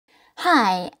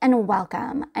Hi and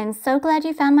welcome. I'm so glad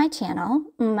you found my channel.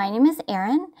 My name is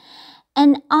Erin,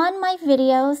 and on my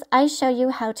videos I show you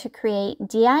how to create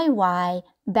DIY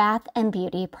bath and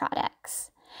beauty products.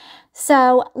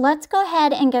 So let's go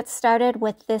ahead and get started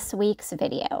with this week's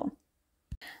video.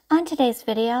 On today's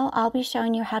video, I'll be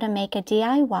showing you how to make a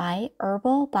DIY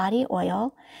herbal body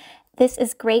oil. This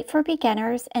is great for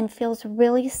beginners and feels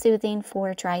really soothing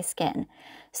for dry skin.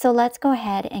 So let's go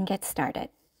ahead and get started.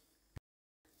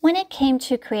 When it came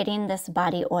to creating this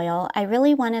body oil, I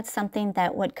really wanted something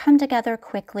that would come together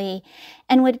quickly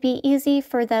and would be easy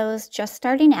for those just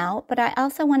starting out, but I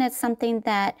also wanted something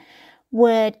that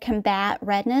would combat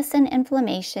redness and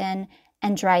inflammation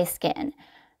and dry skin.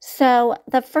 So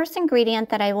the first ingredient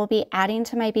that I will be adding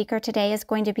to my beaker today is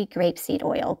going to be grapeseed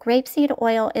oil. Grapeseed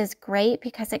oil is great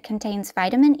because it contains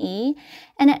vitamin E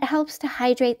and it helps to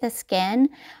hydrate the skin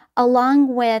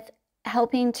along with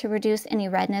helping to reduce any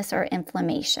redness or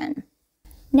inflammation.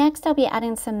 Next, I'll be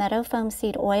adding some meadow foam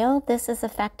seed oil. This is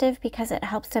effective because it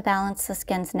helps to balance the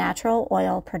skin's natural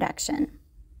oil production.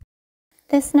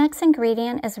 This next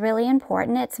ingredient is really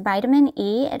important. It's vitamin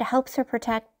E. It helps to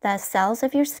protect the cells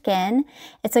of your skin.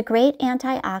 It's a great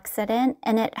antioxidant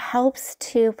and it helps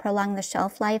to prolong the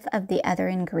shelf life of the other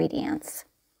ingredients.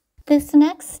 This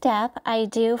next step I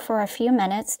do for a few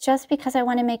minutes just because I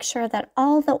want to make sure that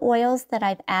all the oils that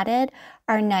I've added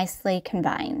are nicely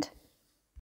combined.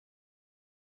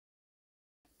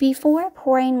 Before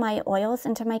pouring my oils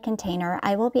into my container,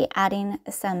 I will be adding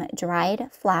some dried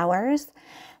flowers.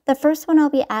 The first one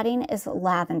I'll be adding is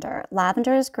lavender.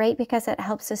 Lavender is great because it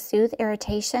helps to soothe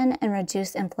irritation and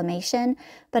reduce inflammation,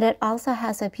 but it also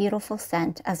has a beautiful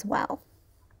scent as well.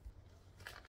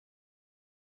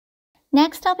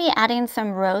 Next, I'll be adding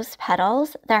some rose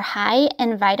petals. They're high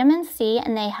in vitamin C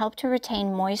and they help to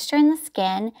retain moisture in the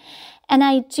skin. And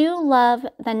I do love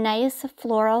the nice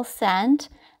floral scent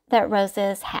that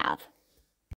roses have.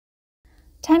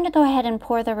 Time to go ahead and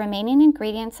pour the remaining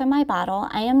ingredients in my bottle.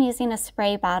 I am using a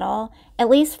spray bottle. At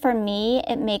least for me,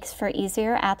 it makes for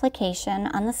easier application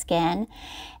on the skin.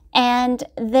 And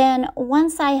then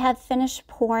once I have finished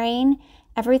pouring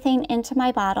everything into my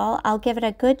bottle, I'll give it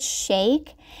a good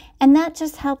shake, and that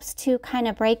just helps to kind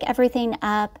of break everything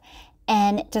up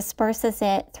and disperses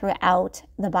it throughout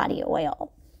the body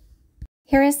oil.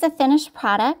 Here is the finished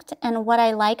product, and what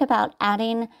I like about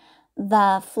adding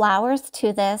the flowers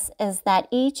to this is that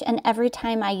each and every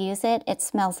time I use it, it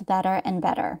smells better and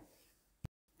better.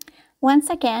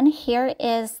 Once again, here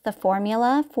is the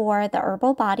formula for the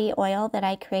herbal body oil that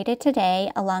I created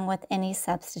today, along with any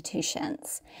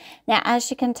substitutions. Now,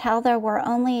 as you can tell, there were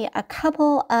only a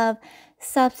couple of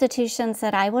substitutions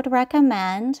that I would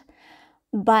recommend,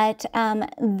 but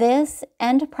this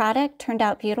end product turned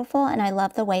out beautiful and I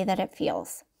love the way that it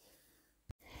feels.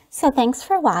 So thanks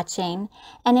for watching,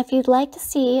 and if you'd like to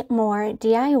see more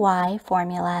DIY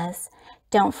formulas,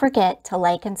 don't forget to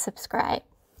like and subscribe.